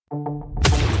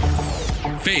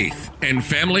Faith and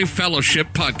Family Fellowship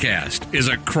Podcast is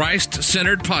a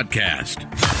Christ-centered podcast.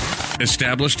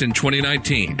 Established in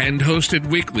 2019 and hosted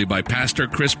weekly by Pastor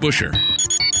Chris Busher.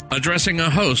 Addressing a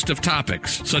host of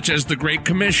topics such as the Great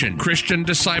Commission, Christian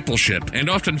discipleship, and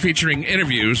often featuring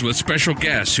interviews with special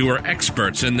guests who are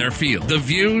experts in their field. The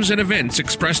views and events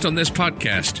expressed on this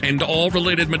podcast and all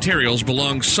related materials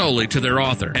belong solely to their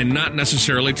author and not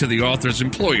necessarily to the author's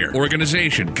employer,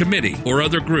 organization, committee, or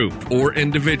other group or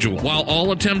individual. While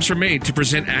all attempts are made to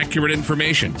present accurate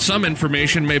information, some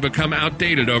information may become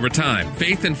outdated over time.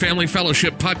 Faith and Family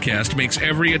Fellowship Podcast makes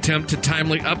every attempt to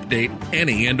timely update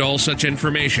any and all such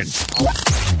information.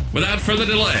 Without further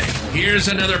delay, here's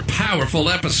another powerful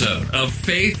episode of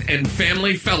Faith and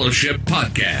Family Fellowship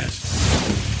Podcast.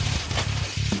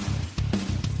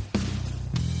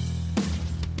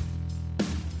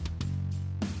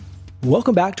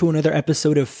 Welcome back to another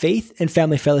episode of Faith and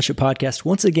Family Fellowship Podcast.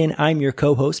 Once again, I'm your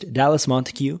co-host, Dallas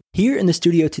Montague. Here in the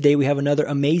studio today, we have another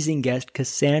amazing guest,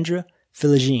 Cassandra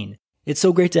Philogene. It's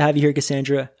so great to have you here,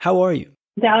 Cassandra. How are you?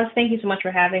 Dallas, thank you so much for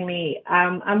having me.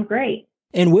 I'm great.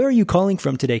 And where are you calling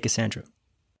from today, Cassandra?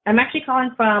 I'm actually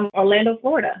calling from Orlando,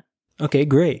 Florida. Okay,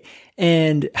 great.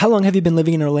 And how long have you been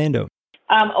living in Orlando?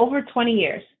 Over 20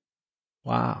 years.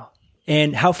 Wow.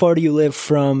 And how far do you live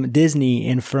from Disney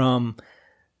and from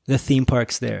the theme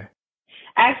parks there?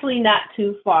 Actually, not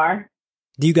too far.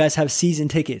 Do you guys have season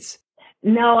tickets?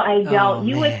 No, I don't. Oh,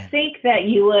 you man. would think that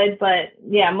you would, but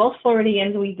yeah, most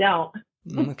Floridians, we don't.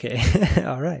 Okay.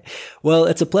 All right. Well,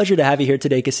 it's a pleasure to have you here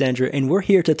today, Cassandra, and we're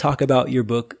here to talk about your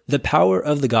book, The Power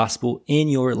of the Gospel in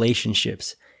Your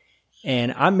Relationships.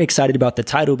 And I'm excited about the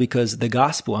title because the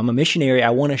gospel, I'm a missionary. I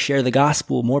want to share the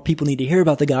gospel. More people need to hear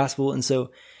about the gospel. And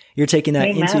so you're taking that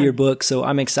Amen. into your book. So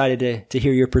I'm excited to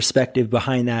hear your perspective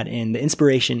behind that and the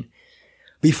inspiration.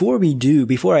 Before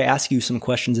I ask you some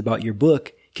questions about your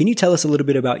book, can you tell us a little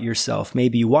bit about yourself?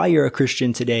 Maybe why you're a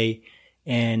Christian today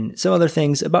and some other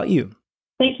things about you.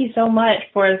 Thank you so much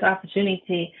for this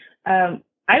opportunity. I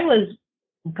was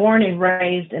born and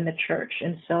raised in the church,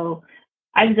 and so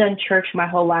I've done church my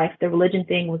whole life. The religion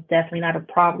thing was definitely not a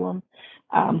problem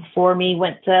for me.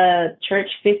 Went to church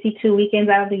 52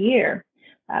 weekends out of the year.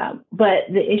 But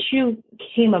the issue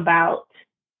came about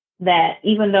that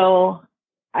even though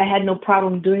I had no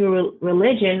problem doing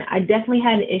religion, I definitely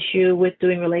had an issue with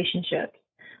doing relationships.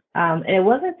 And it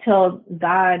wasn't until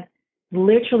God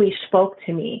literally spoke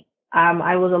to me.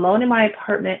 I was alone in my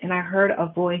apartment and I heard a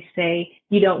voice say,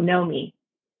 "You don't know me."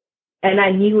 And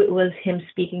I knew it was him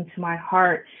speaking to my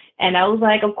heart. And I was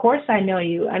like, of course I know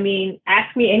you. I mean,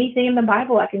 ask me anything in the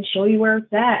Bible. I can show you where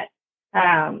it's at.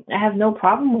 I have no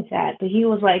problem with that. But he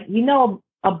was like, you know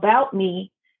about me,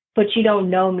 but you don't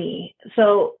know me.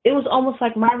 So it was almost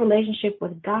like my relationship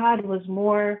with God was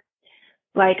more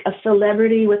like a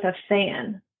celebrity with a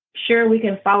fan. Sure, we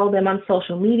can follow them on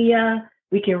social media.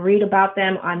 We can read about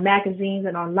them on magazines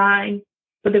and online.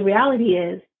 But the reality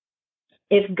is,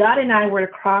 if God and I were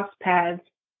to cross paths,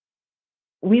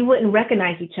 we wouldn't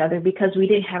recognize each other because we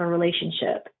didn't have a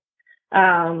relationship.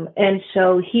 And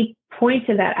so he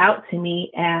pointed that out to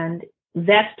me, and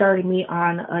that started me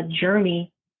on a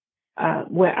journey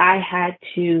where I had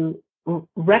to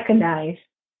recognize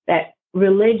that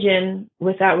religion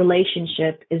without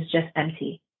relationship is just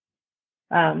empty.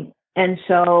 And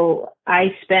so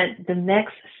I spent the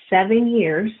next 7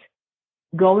 years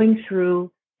going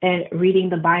through and reading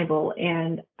the Bible.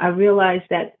 And I realized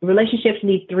that relationships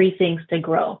need three things to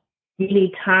grow. You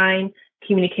need time,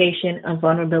 communication, and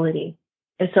vulnerability.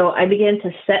 And so I began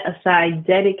to set aside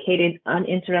dedicated,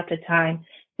 uninterrupted time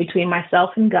between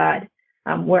myself and God,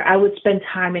 where I would spend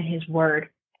time in his word.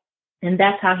 And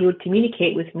that's how he would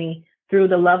communicate with me through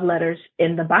the love letters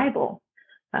in the Bible.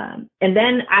 And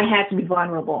then I had to be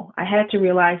vulnerable. I had to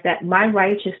realize that my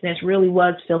righteousness really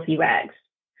was filthy rags,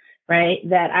 right?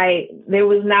 That there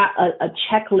was not a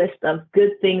checklist of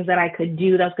good things that I could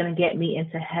do that was going to get me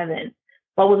into heaven.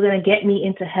 What was going to get me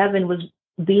into heaven was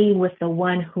being with the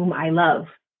one whom I love.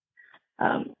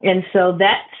 And so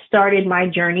that started my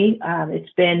journey.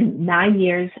 It's been 9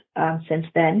 years since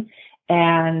then.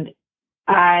 And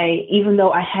even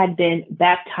though I had been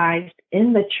baptized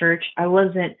in the church, I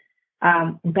wasn't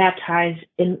baptized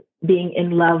in being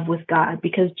in love with God,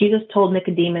 because Jesus told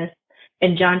Nicodemus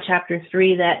in John chapter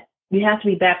 3 that you have to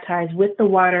be baptized with the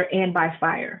water and by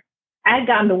fire. I had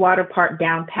gotten the water part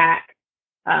down pat,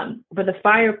 but the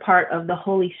fire part of the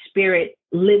Holy Spirit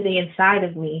living inside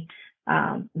of me,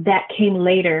 that came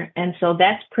later. And so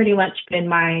that's pretty much been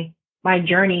my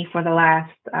journey for the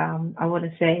last, I want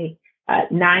to say,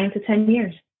 9 to 10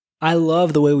 years. I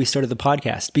love the way we started the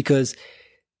podcast because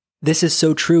This is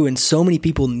so true. And so many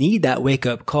people need that wake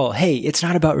up call. Hey, it's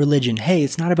not about religion. Hey,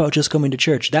 it's not about just coming to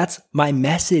church. That's my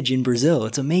message in Brazil.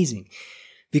 It's amazing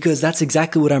because that's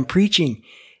exactly what I'm preaching.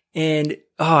 And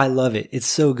I love it. It's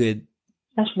so good.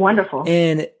 That's wonderful.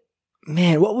 And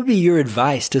man, what would be your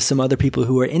advice to some other people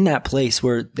who are in that place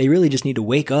where they really just need to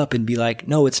wake up and be like,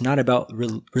 no, it's not about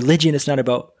religion. It's not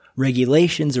about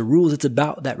regulations or rules. It's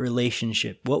about that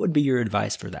relationship. What would be your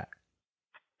advice for that?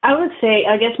 I would say,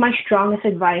 I guess my strongest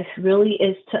advice really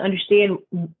is to understand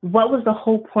what was the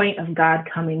whole point of God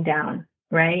coming down,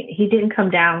 right? He didn't come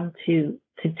down to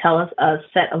tell us a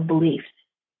set of beliefs,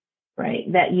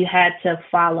 right, that you had to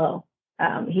follow.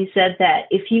 He said that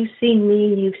if you've seen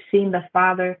me, you've seen the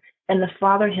Father, and the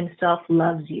Father himself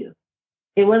loves you.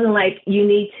 It wasn't like you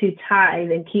need to tithe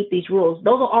and keep these rules.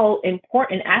 Those are all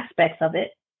important aspects of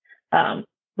it.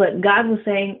 But God was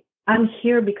saying, I'm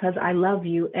here because I love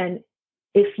you. And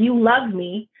if you love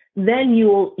me, then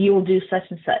you'll do such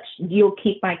and such. You'll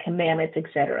keep my commandments,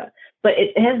 etc. But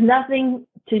it has nothing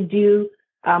to do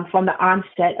from the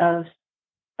onset of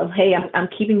hey, I'm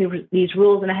keeping these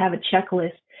rules and I have a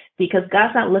checklist, because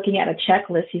God's not looking at a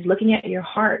checklist. He's looking at your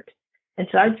heart. And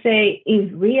so I'd say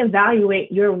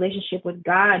reevaluate your relationship with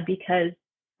God, because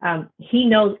he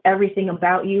knows everything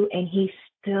about you and he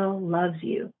still loves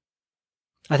you.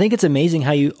 I think it's amazing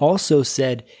how you also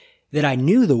said that I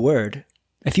knew the word.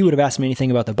 If you would have asked me anything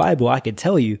about the Bible, I could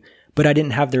tell you, but I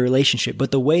didn't have the relationship.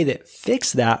 But the way that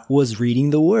fixed that was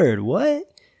reading the word. What?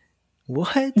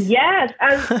 Yes.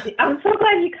 I'm so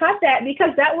glad you caught that, because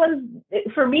that was,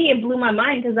 for me, it blew my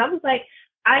mind, because I was like,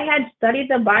 I had studied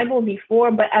the Bible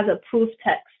before, but as a proof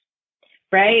text,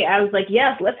 right? I was like,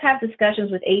 yes, let's have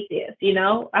discussions with atheists.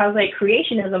 I was like,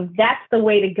 creationism, that's the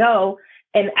way to go.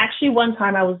 And actually one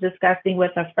time I was discussing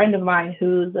with a friend of mine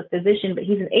who's a physician, but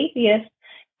he's an atheist.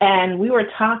 And we were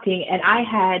talking and I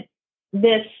had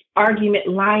this argument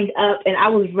lined up and I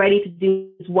was ready to do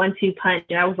this 1-2 punch.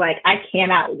 And I was like, I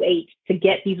cannot wait to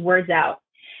get these words out.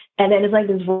 And then it's like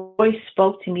this voice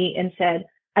spoke to me and said,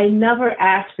 I never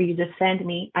asked for you to defend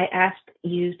me. I asked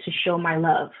you to show my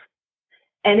love.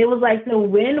 And it was like the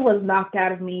wind was knocked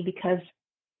out of me, because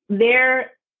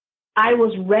there I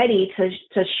was ready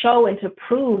to show and to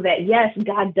prove that, yes,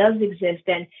 God does exist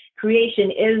and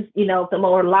creation is, the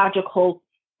more logical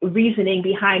reasoning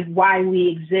behind why we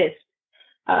exist.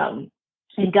 And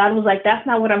God was like, that's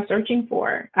not what I'm searching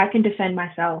for. I can defend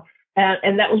myself.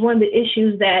 And that was one of the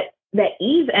issues that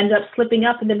Eve ended up slipping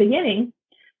up in the beginning,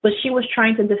 but she was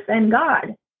trying to defend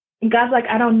God. And God's like,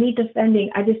 I don't need defending.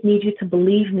 I just need you to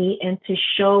believe me and to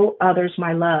show others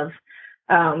my love.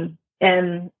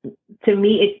 And to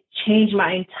me, it changed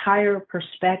my entire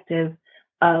perspective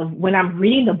of when I'm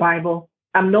reading the Bible,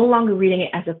 I'm no longer reading it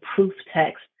as a proof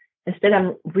text. Instead,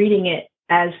 I'm reading it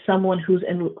as someone who's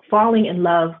falling in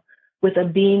love with a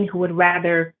being who would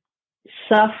rather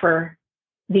suffer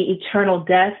the eternal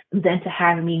death than to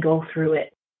have me go through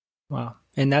it. Wow.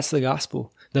 And that's the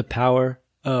gospel, the power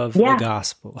of the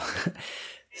gospel.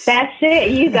 That's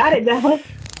it. You got it, Douglas.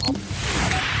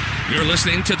 You're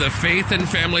listening to the Faith and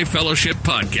Family Fellowship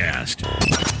Podcast.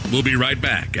 We'll be right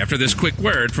back after this quick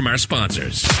word from our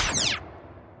sponsors.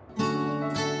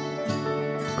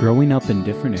 Growing up in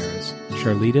different eras,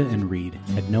 Charlita and Reed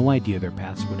had no idea their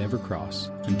paths would ever cross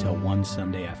until one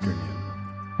Sunday afternoon.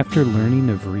 After learning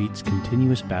of Reed's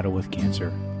continuous battle with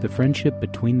cancer, the friendship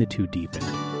between the two deepened,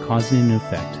 causing an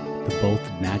effect to both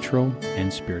natural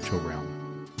and spiritual realm.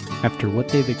 After what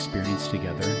they've experienced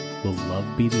together, will love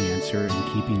be the answer in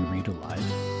keeping Reed alive?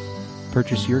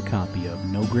 Purchase your copy of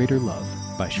No Greater Love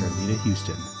by Charlita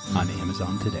Houston on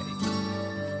Amazon today.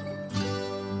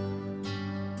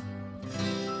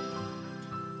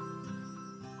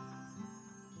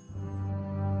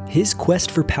 His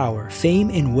quest for power, fame,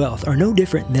 and wealth are no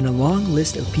different than a long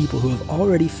list of people who have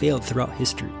already failed throughout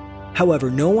history. However,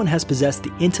 no one has possessed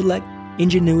the intellect,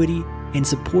 ingenuity, and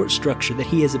support structure that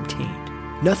he has obtained.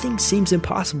 Nothing seems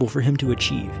impossible for him to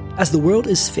achieve. As the world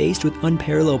is faced with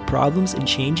unparalleled problems and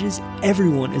changes,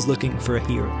 everyone is looking for a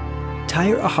hero.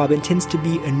 Tyre Ahab intends to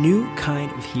be a new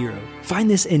kind of hero. Find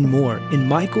this and more in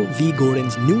Michael V.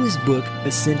 Gordon's newest book,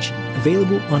 Ascension,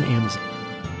 available on Amazon.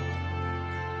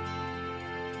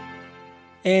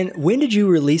 And when did you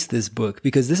release this book?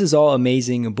 Because this is all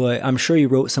amazing, but I'm sure you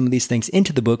wrote some of these things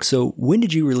into the book. So when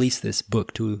did you release this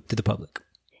book to the public?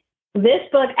 This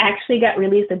book actually got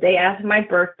released the day after my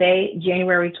birthday,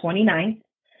 January 29th.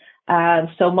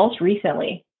 So most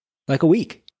recently. Like a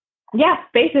week? Yeah,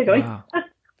 basically. Wow.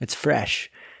 It's fresh.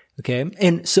 Okay.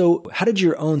 And so how did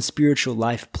your own spiritual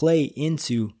life play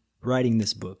into writing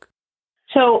this book?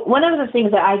 So one of the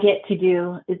things that I get to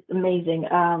do is amazing.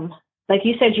 like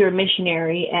you said, you're a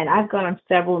missionary, and I've gone on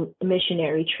several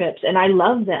missionary trips, and I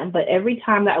love them. But every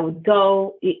time that I would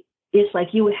go, it's like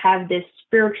you would have this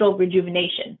spiritual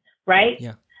rejuvenation, right?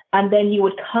 Yeah. And then you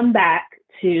would come back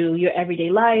to your everyday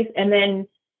life, and then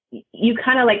you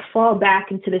kind of like fall back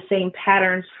into the same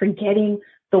patterns, forgetting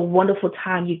the wonderful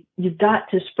time you got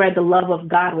to spread the love of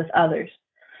God with others.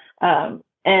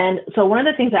 And so one of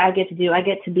the things that I get to do, I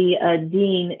get to be a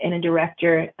dean and a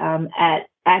director at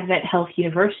Advent Health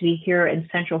University here in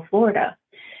Central Florida.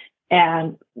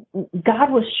 And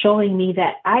God was showing me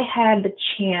that I had the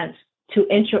chance to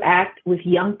interact with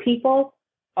young people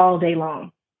all day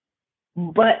long.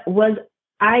 But was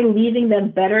I leaving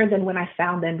them better than when I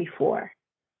found them before?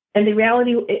 And the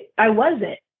reality, I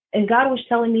wasn't. And God was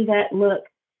telling me that, look,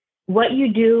 what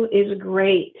you do is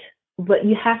great, but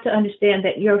you have to understand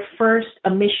that you're first a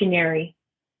missionary.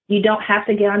 You don't have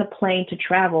to get on a plane to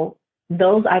travel.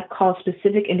 Those I've called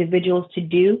specific individuals to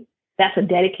do. That's a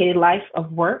dedicated life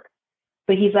of work.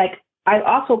 But he's like, I've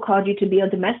also called you to be a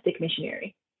domestic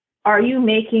missionary. Are you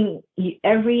making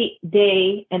every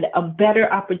day and a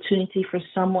better opportunity for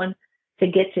someone to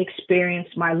get to experience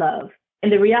my love?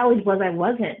 And the reality was I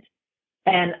wasn't.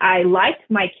 And I liked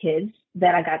my kids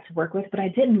that I got to work with, but I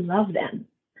didn't love them.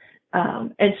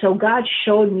 And so God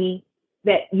showed me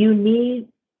that you need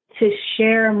to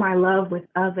share my love with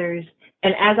others.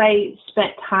 And as I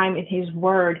spent time in his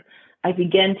word, I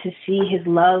began to see his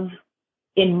love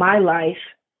in my life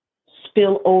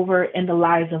spill over in the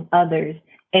lives of others.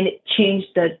 And it changed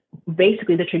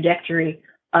basically the trajectory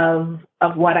of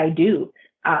what I do.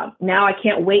 Now I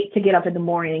can't wait to get up in the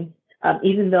morning,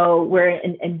 even though we're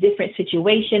in different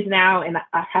situations now, and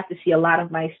I have to see a lot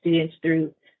of my students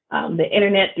through the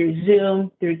internet, through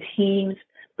Zoom, through Teams,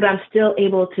 but I'm still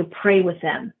able to pray with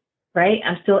them, right?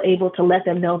 I'm still able to let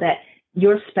them know that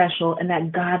you're special and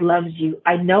that God loves you.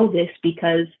 I know this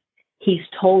because he's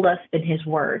told us in his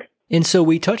word. And so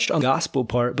we touched on the gospel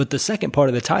part, but the second part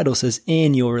of the title says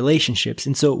in your relationships.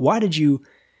 And so why did you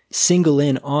single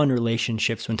in on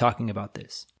relationships when talking about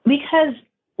this? Because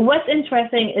what's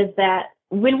interesting is that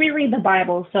when we read the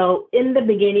Bible, so in the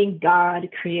beginning, God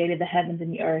created the heavens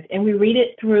and the earth, and we read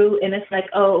it through and it's like,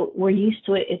 oh, we're used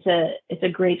to it. It's a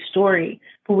great story.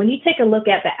 But when you take a look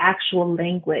at the actual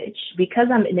language, because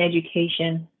I'm in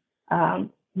education,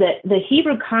 the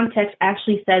Hebrew context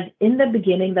actually says in the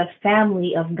beginning, the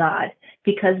family of God,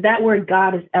 because that word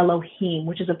God is Elohim,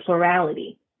 which is a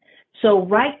plurality. So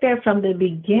right there from the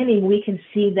beginning, we can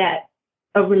see that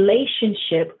a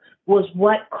relationship was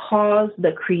what caused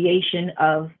the creation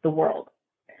of the world.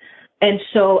 And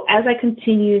so as I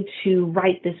continue to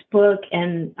write this book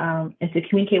and to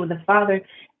communicate with the Father,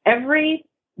 every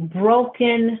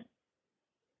broken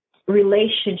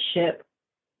relationship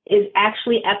is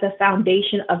actually at the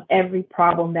foundation of every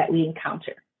problem that we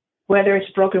encounter, whether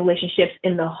it's broken relationships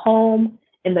in the home,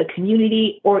 in the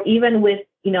community, or even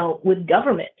with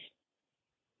government.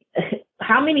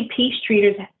 How many peace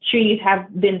treaties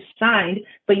have been signed,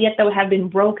 but yet they have been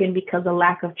broken because of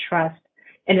lack of trust?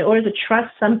 And in order to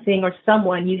trust something or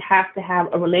someone, you have to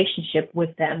have a relationship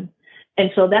with them.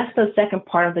 And so that's the second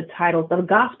part of the title. The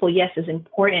gospel, yes, is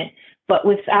important, but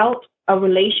without a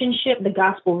relationship, the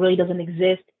gospel really doesn't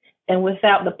exist. And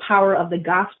without the power of the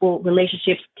gospel,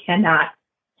 relationships cannot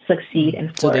succeed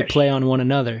and flourish. So they play on one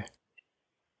another.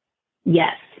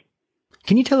 Yes.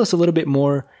 Can you tell us a little bit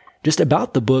more just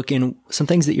about the book and some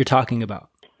things that you're talking about?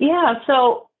 Yeah,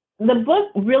 so the book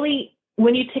really,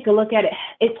 when you take a look at it,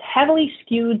 it's heavily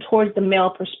skewed towards the male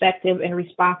perspective and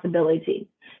responsibility.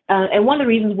 And one of the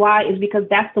reasons why is because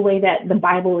that's the way that the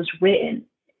Bible is written.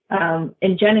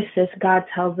 In Genesis, God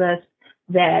tells us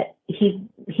that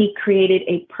he created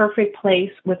a perfect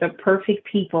place with a perfect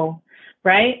people,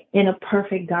 right? And a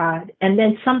perfect God. And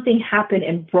then something happened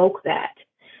and broke that.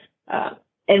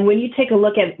 And when you take a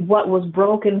look at what was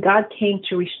broken, God came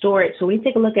to restore it. So when you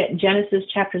take a look at Genesis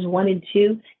chapters 1 and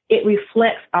 2, it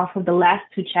reflects off of the last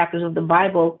two chapters of the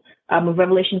Bible, of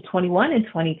Revelation 21 and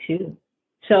 22.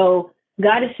 So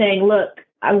God is saying, look,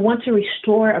 I want to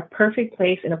restore a perfect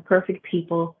place and a perfect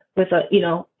people with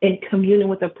in communion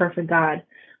with a perfect God.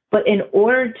 But in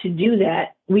order to do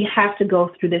that, we have to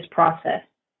go through this process.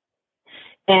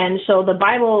 And so the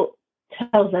Bible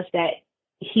tells us that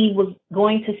he was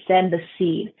going to send the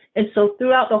seed. And so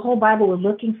throughout the whole Bible, we're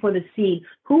looking for the seed.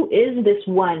 Who is this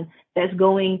one that's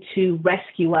going to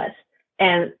rescue us?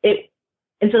 And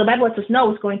so the Bible lets us know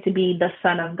it's going to be the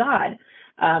Son of God.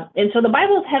 And so the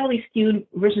Bible is heavily skewed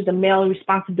versus the male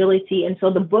responsibility. And so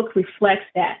the book reflects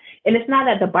that. And it's not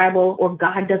that the Bible or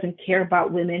God doesn't care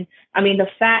about women. I mean,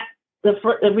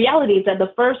 the reality is that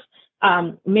the first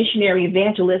missionary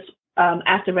evangelists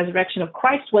after resurrection of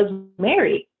Christ was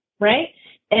Mary, right?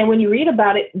 And when you read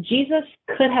about it, Jesus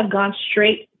could have gone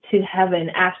straight to heaven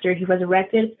after he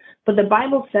resurrected, but the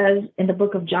Bible says in the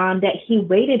book of John that he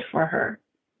waited for her.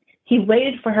 He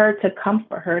waited for her to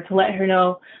comfort her, to let her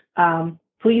know,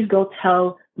 please go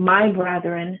tell my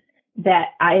brethren that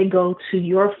I go to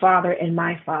your Father and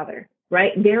my Father,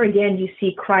 right? There again, you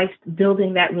see Christ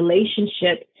building that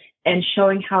relationship and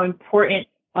showing how important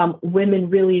women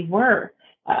really were.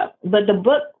 But the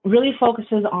book really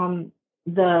focuses on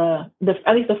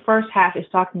at least the first half is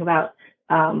talking about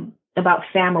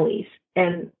families,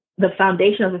 and the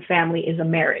foundation of the family is a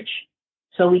marriage.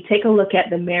 So we take a look at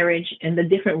the marriage and the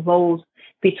different roles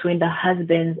between the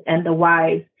husbands and the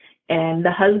wives. And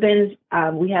the husbands,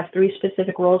 we have 3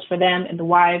 specific roles for them, and the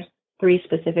wives, 3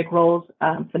 specific roles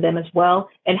for them as well,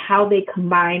 and how they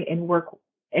combine and work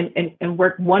and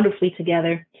work wonderfully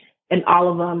together. And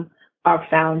all of them are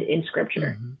found in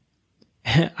Scripture.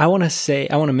 Mm-hmm. I want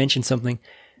to mention something.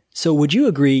 So would you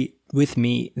agree with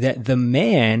me that the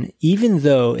man, even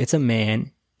though it's a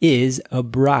man, is a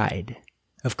bride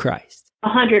of Christ?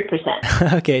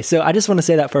 100%. Okay, so I just want to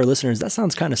say that for our listeners. That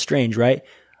sounds kind of strange, right?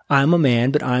 I'm a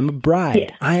man, but I'm a bride.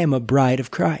 Yeah. I am a bride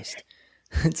of Christ.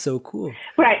 It's so cool.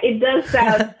 Right. It does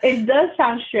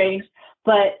sound strange,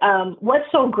 but what's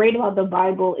so great about the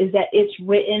Bible is that it's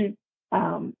written,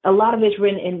 a lot of it's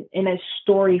written in a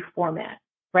story format,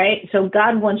 right? So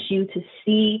God wants you to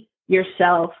see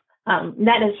yourself, not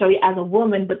necessarily as a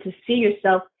woman, but to see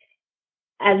yourself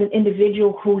as an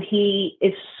individual who he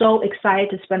is so excited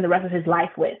to spend the rest of his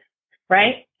life with,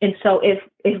 right? And so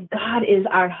if God is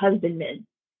our husbandman,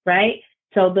 right?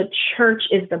 So the church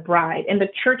is the bride, and the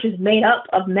church is made up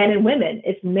of men and women.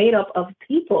 It's made up of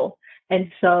people.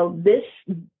 And so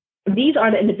these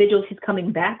are the individuals he's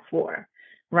coming back for,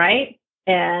 right?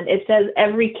 And it says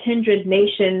every kindred,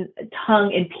 nation,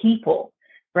 tongue, and people,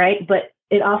 right? But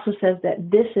it also says that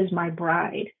this is my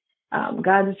bride.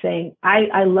 God is saying,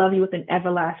 I love you with an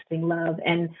everlasting love.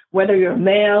 And whether you're a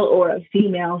male or a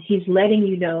female, he's letting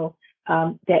you know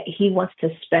that he wants to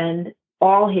spend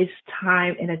all his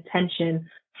time and attention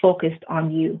focused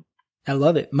on you. I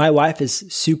love it. My wife is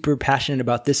super passionate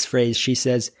about this phrase. She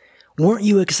says, weren't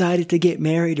you excited to get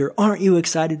married, or aren't you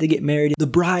excited to get married? The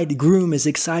bridegroom is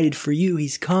excited for you.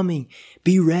 He's coming.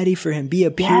 Be ready for him. Be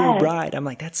a pure bride. I'm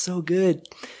like, that's so good.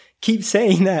 Keep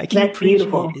saying that. Keep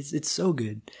preaching it. It's so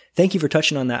good. Thank you for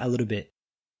touching on that a little bit.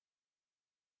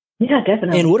 Yeah,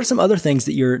 definitely. And what are some other things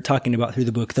that you're talking about through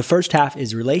the book? The first half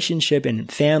is relationship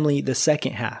and family. The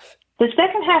second half. The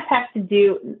second half has to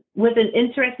do with an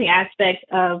interesting aspect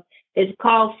of, it's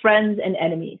called friends and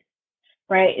enemies,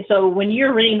 right? So when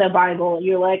you're reading the Bible,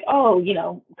 you're like, oh,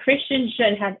 Christians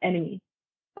shouldn't have enemies.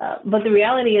 But the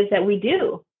reality is that we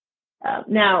do.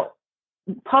 Now,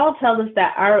 Paul tells us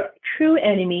that our true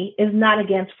enemy is not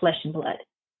against flesh and blood,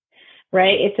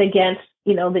 right? It's against,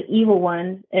 the evil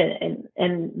ones and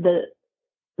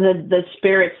the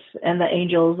spirits and the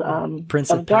angels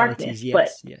of darkness.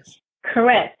 Yes.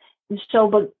 Correct. So,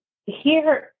 but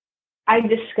here I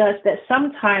discussed that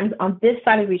sometimes on this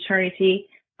side of eternity,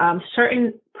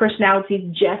 certain personalities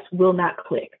just will not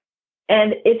click.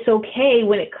 And it's okay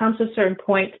when it comes to a certain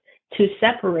point to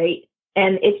separate,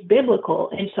 and it's biblical.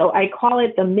 And so I call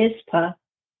it the Mizpah,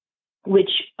 which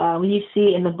you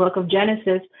see in the book of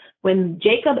Genesis, when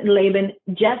Jacob and Laban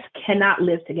just cannot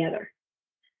live together,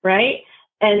 right?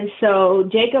 And so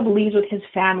Jacob leaves with his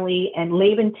family, and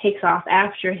Laban takes off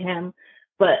after him.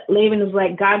 But Laban was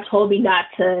like, God told me not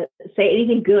to say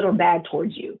anything good or bad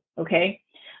towards you, okay?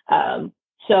 But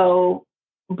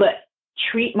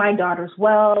treat my daughters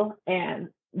well. And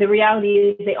the reality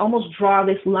is they almost draw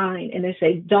this line, and they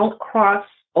say, don't cross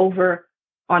over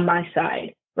on my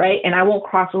side, right? And I won't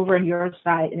cross over on your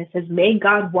side. And it says, may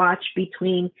God watch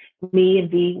between me and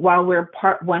thee while we're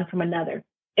apart one from another.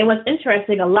 And what's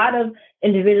interesting, a lot of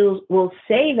individuals will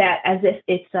say that as if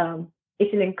it's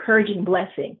an encouraging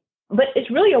blessing. But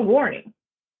it's really a warning,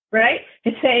 right?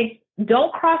 It's saying,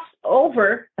 don't cross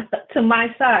over to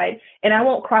my side, and I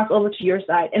won't cross over to your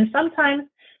side. And sometimes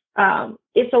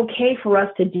it's okay for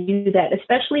us to do that,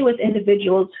 especially with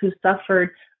individuals who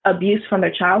suffered abuse from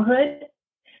their childhood.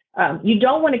 You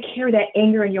don't want to carry that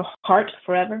anger in your heart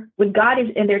forever. When God is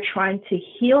in there trying to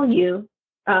heal you,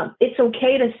 it's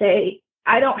okay to say,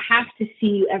 I don't have to see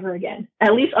you ever again,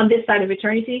 at least on this side of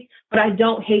eternity, but I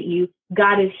don't hate you.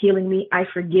 God is healing me. I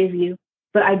forgive you,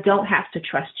 but I don't have to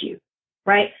trust you,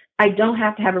 right? I don't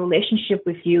have to have a relationship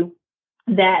with you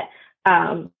that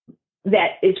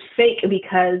is fake,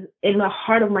 because in the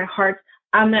heart of my heart,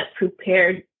 I'm not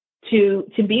prepared to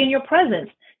be in your presence.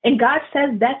 And God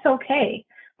says that's okay.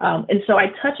 And so I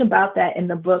touch about that in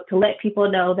the book to let people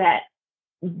know that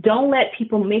don't let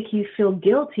people make you feel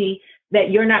guilty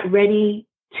that you're not ready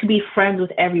to be friends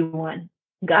with everyone.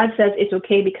 God says it's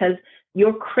okay because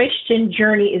your Christian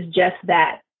journey is just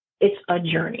that. It's a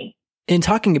journey. In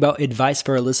talking about advice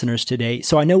for our listeners today,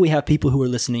 so I know we have people who are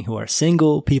listening who are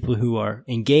single, people who are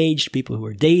engaged, people who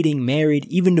are dating, married,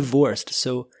 even divorced.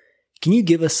 So can you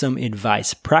give us some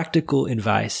advice, practical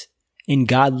advice in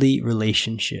godly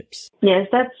relationships? Yes,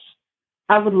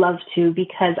 I would love to,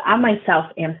 because I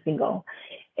myself am single.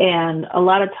 And a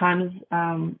lot of times,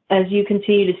 as you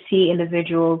continue to see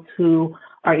individuals who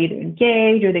are either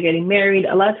engaged or they're getting married,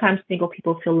 a lot of times single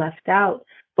people feel left out.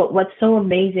 But what's so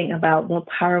amazing about the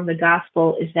power of the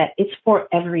gospel is that it's for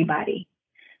everybody.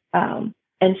 And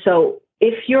so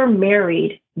if you're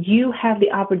married, you have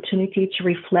the opportunity to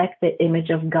reflect the image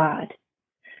of God,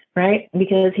 right?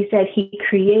 Because he said he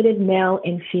created male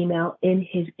and female in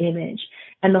his image.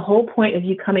 And the whole point of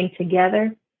you coming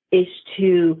together is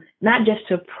to not just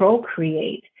to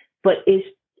procreate, but it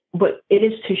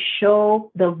is to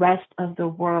show the rest of the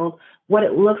world what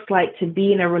it looks like to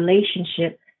be in a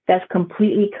relationship that's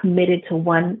completely committed to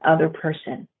one other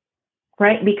person,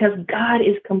 right? Because God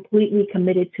is completely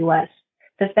committed to us.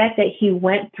 The fact that he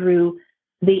went through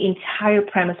the entire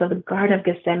premise of the Garden of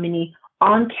Gethsemane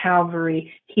on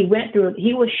Calvary, he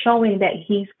was showing that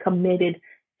he's committed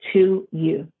to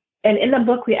you. And in the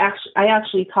book, I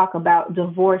actually talk about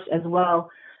divorce as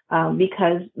well,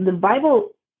 because the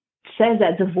Bible says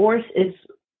that divorce is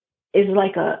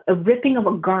like a ripping of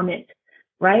a garment,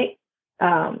 right?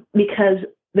 Because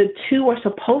the two are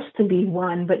supposed to be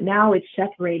one, but now it's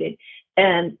separated.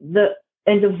 And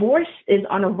divorce is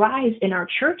on a rise in our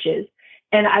churches.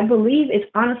 And I believe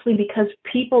it's honestly because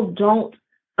people don't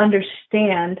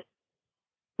understand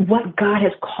what God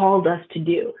has called us to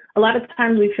do. A lot of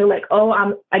times we feel like,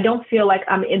 I don't feel like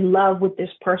I'm in love with this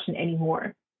person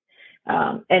anymore.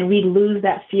 And we lose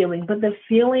that feeling. But the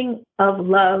feeling of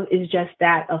love is just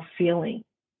that, a feeling.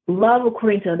 Love,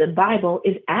 according to the Bible,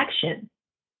 is action.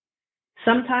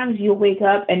 Sometimes you'll wake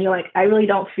up and you're like, I really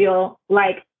don't feel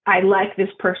like I like this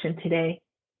person today,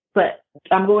 but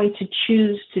I'm going to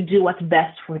choose to do what's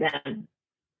best for them.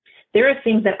 There are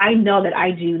things that I know that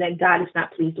I do that God is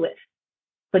not pleased with.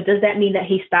 But does that mean that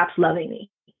he stops loving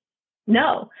me?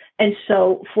 No. And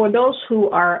so for those who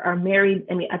are married,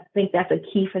 I think that's a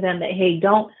key for them, that, hey,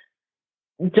 don't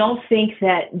think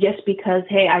that just because,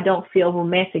 hey, I don't feel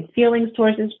romantic feelings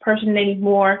towards this person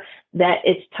anymore, that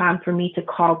it's time for me to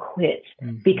call quits.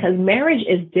 Mm-hmm. Because marriage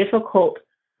is difficult,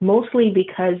 mostly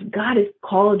because God has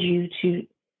called you to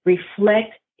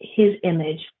reflect his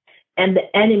image, and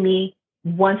the enemy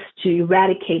wants to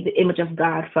eradicate the image of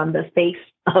God from the face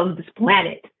of this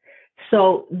planet.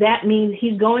 So that means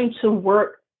he's going to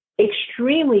work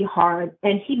extremely hard,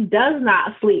 and he does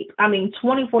not sleep.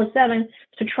 24/7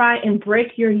 to try and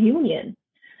break your union.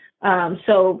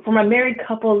 So for my married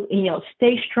couples,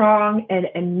 stay strong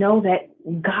and know that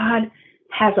God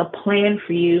has a plan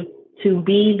for you to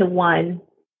be the one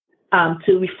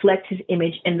to reflect his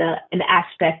image in the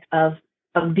aspect of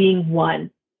being one.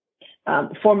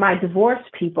 For my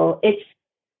divorced people,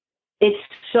 it's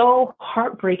so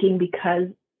heartbreaking because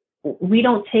we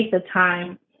don't take the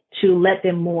time to let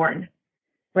them mourn,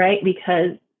 right?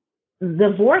 Because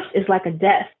divorce is like a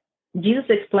death. Jesus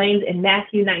explains in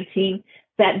Matthew 19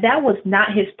 that was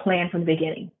not his plan from the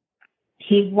beginning.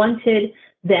 He wanted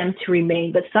them to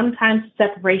remain, but sometimes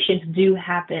separations do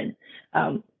happen.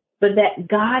 But that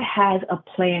God has a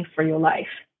plan for your life,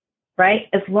 right?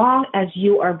 As long as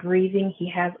you are breathing, he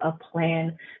has a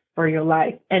plan for your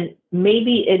life. And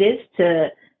maybe it is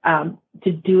to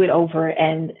do it over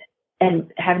and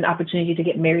have an opportunity to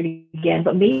get married again,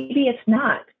 but maybe it's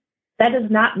not. That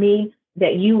does not mean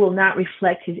that you will not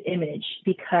reflect his image,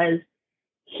 because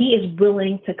he is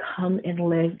willing to come and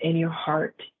live in your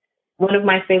heart. One of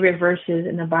my favorite verses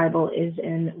in the Bible is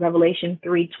in Revelation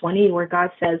 3:20, where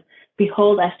God says,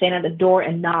 "Behold, I stand at the door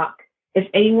and knock. If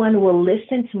anyone will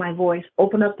listen to my voice,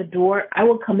 open up the door, I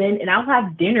will come in and I'll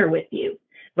have dinner with you,"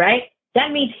 right?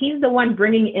 That means he's the one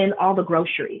bringing in all the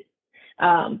groceries.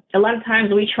 A lot of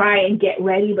times we try and get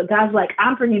ready, but God's like,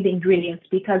 I'm bringing the ingredients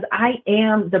because I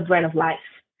am the bread of life,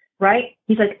 right?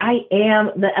 He's like, I am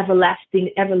the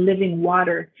everlasting, ever living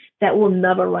water that will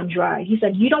never run dry. He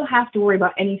said, you don't have to worry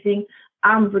about anything.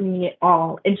 I'm bringing it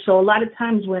all. And so a lot of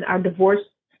times when our divorced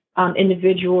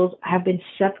individuals have been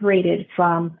separated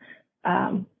from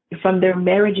their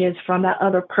marriages, from that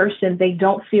other person, they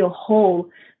don't feel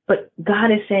whole. But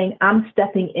God is saying, I'm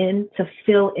stepping in to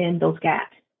fill in those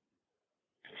gaps.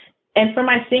 And for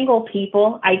my single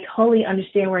people, I totally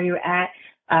understand where you're at.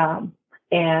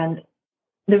 And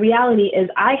the reality is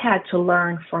I had to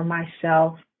learn for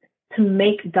myself to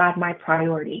make God my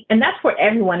priority. And that's for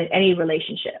everyone in any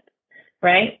relationship,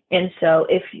 right? And so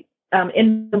if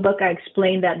in the book, I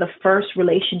explained that the first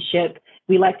relationship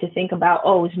we like to think about,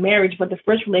 is marriage, but the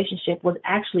first relationship was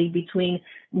actually between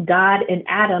God and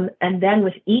Adam, and then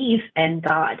with Eve and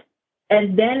God.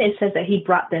 And then it says that he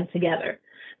brought them together.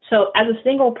 So as a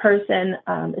single person,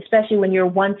 especially when you're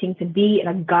wanting to be in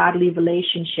a godly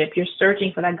relationship, you're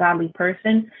searching for that godly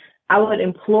person, I would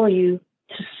implore you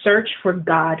to search for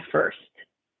God first.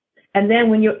 And then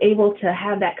when you're able to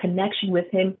have that connection with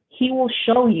him, he will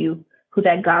show you who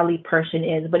that godly person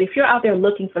is. But if you're out there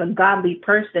looking for the godly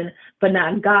person, but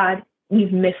not God,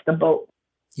 you've missed the boat.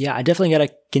 Yeah, I definitely got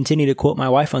to continue to quote my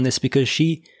wife on this, because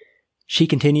she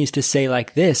continues to say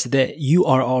like this, that you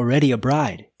are already a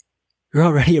bride. You're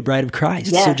already a bride of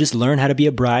Christ. Yes. So just learn how to be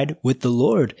a bride with the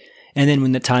Lord. And then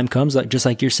when the time comes, just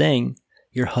like you're saying,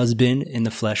 your husband in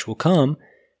the flesh will come,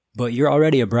 but you're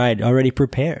already a bride, already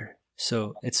prepared.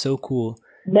 So it's so cool.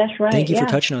 That's right. Thank you for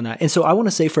touching on that. And so I want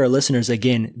to say for our listeners,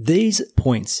 again, these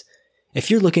points, if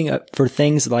you're looking for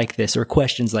things like this or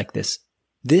questions like this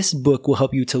book will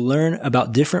help you to learn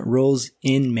about different roles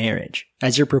in marriage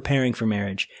as you're preparing for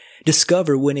marriage.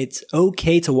 Discover when it's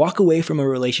okay to walk away from a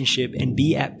relationship and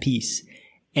be at peace,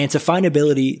 and to find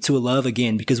ability to love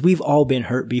again, because we've all been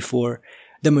hurt before.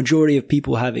 The majority of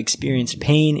people have experienced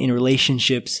pain in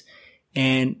relationships,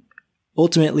 and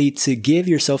ultimately to give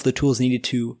yourself the tools needed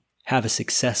to have a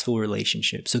successful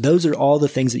relationship. So those are all the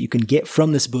things that you can get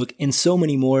from this book, and so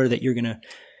many more that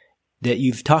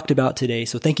you've talked about today.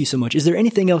 So thank you so much. Is there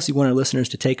anything else you want our listeners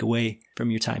to take away from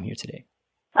your time here today?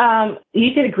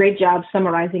 You did a great job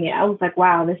summarizing it. I was like,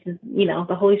 wow, this is,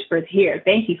 the Holy Spirit's here.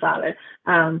 Thank you, Father.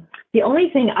 The only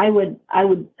thing I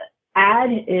would add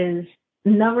is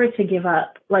never to give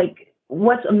up. Like,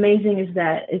 what's amazing is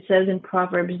that it says in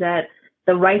Proverbs that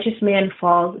the righteous man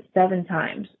falls 7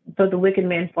 times, but the wicked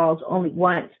man falls only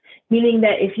once, meaning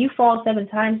that if you fall 7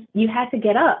 times, you had to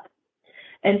get up.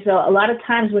 And so a lot of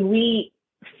times when we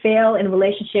fail in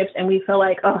relationships and we feel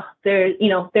like,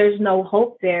 there's no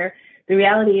hope there, the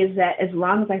reality is that as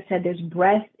long as I said there's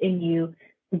breath in you,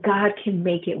 God can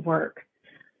make it work.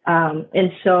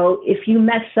 And so if you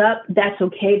mess up, that's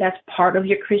okay. That's part of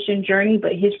your Christian journey,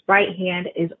 but his right hand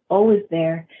is always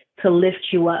there to lift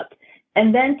you up.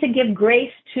 And then to give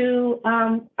grace to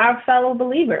our fellow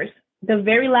believers. The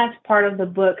very last part of the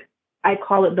book, I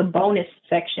call it the bonus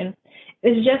section,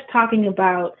 is just talking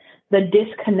about the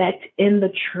disconnect in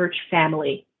the church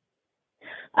family.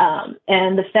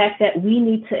 And the fact that we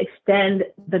need to extend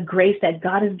the grace that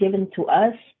God has given to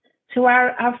us, to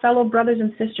our fellow brothers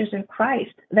and sisters in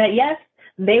Christ. That yes,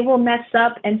 they will mess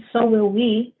up and so will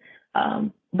we.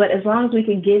 But as long as we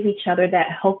can give each other that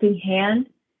helping hand,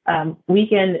 we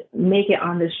can make it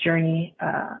on this journey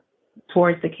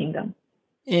towards the kingdom.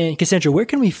 And Cassandra, where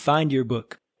can we find your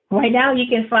book? Right now, you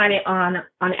can find it on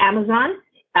Amazon.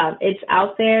 It's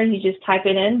out there. You just type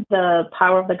it in, The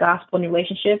Power of the Gospel in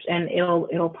Relationships, and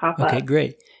it'll pop up. Okay,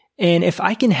 great. And if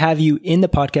I can have you in the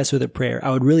podcast with a prayer, I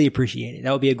would really appreciate it.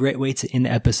 That would be a great way to end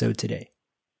the episode today.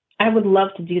 I would love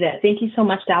to do that. Thank you so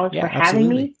much, Dallas, for having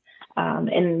me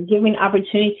and giving me an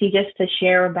opportunity just to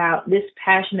share about this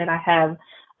passion that I have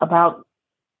about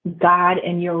God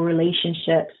and your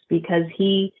relationships, because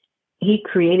He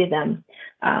created them.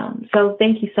 So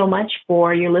thank you so much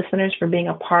for your listeners for being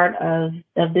a part of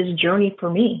this journey for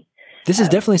me. This is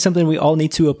definitely something we all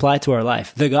need to apply to our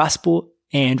life, the gospel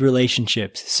and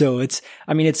relationships. So it's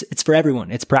for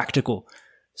everyone. It's practical.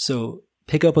 So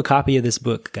pick up a copy of this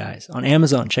book, guys, on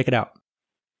Amazon. Check it out.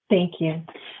 Thank you.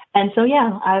 And so,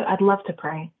 I'd love to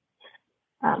pray.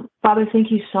 Father, thank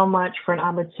you so much for an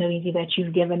opportunity that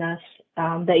you've given us,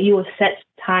 that you have set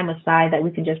time aside that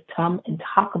we can just come and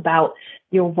talk about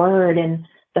your word and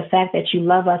the fact that you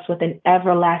love us with an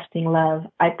everlasting love.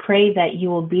 I pray that you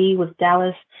will be with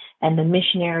Dallas and the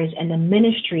missionaries and the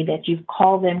ministry that you've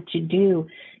called them to do.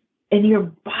 In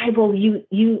your Bible,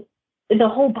 the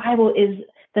whole Bible is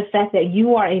the fact that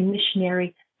you are a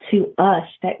missionary to us,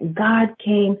 that God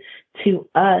came to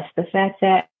us, the fact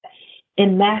that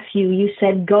in Matthew, you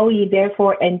said, go ye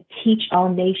therefore and teach all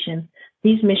nations.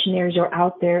 These missionaries are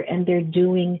out there and they're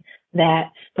doing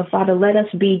that. But Father, let us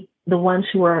be the ones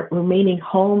who are remaining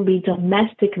home, be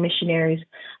domestic missionaries,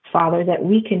 Father, that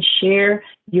we can share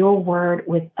your word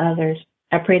with others.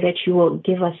 I pray that you will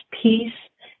give us peace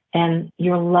and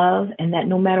your love, and that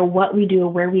no matter what we do or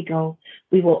where we go,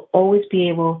 we will always be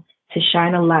able to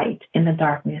shine a light in the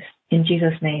darkness. In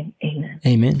Jesus' name, amen.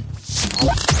 Amen.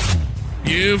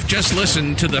 You've just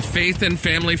listened to the Faith and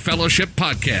Family Fellowship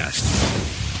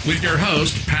podcast. with your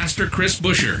host, Pastor Chris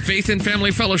Busher. Faith and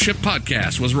Family Fellowship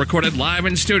podcast was recorded live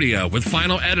in studio with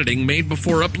final editing made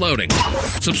before uploading.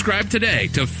 Subscribe today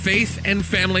to Faith and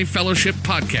Family Fellowship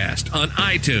podcast on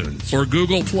iTunes or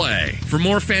Google Play. For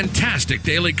more fantastic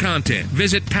daily content,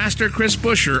 visit Pastor Chris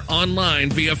Busher online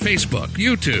via Facebook,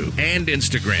 YouTube, and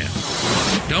Instagram.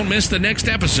 Don't miss the next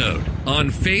episode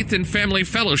on Faith and Family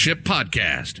Fellowship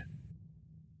podcast.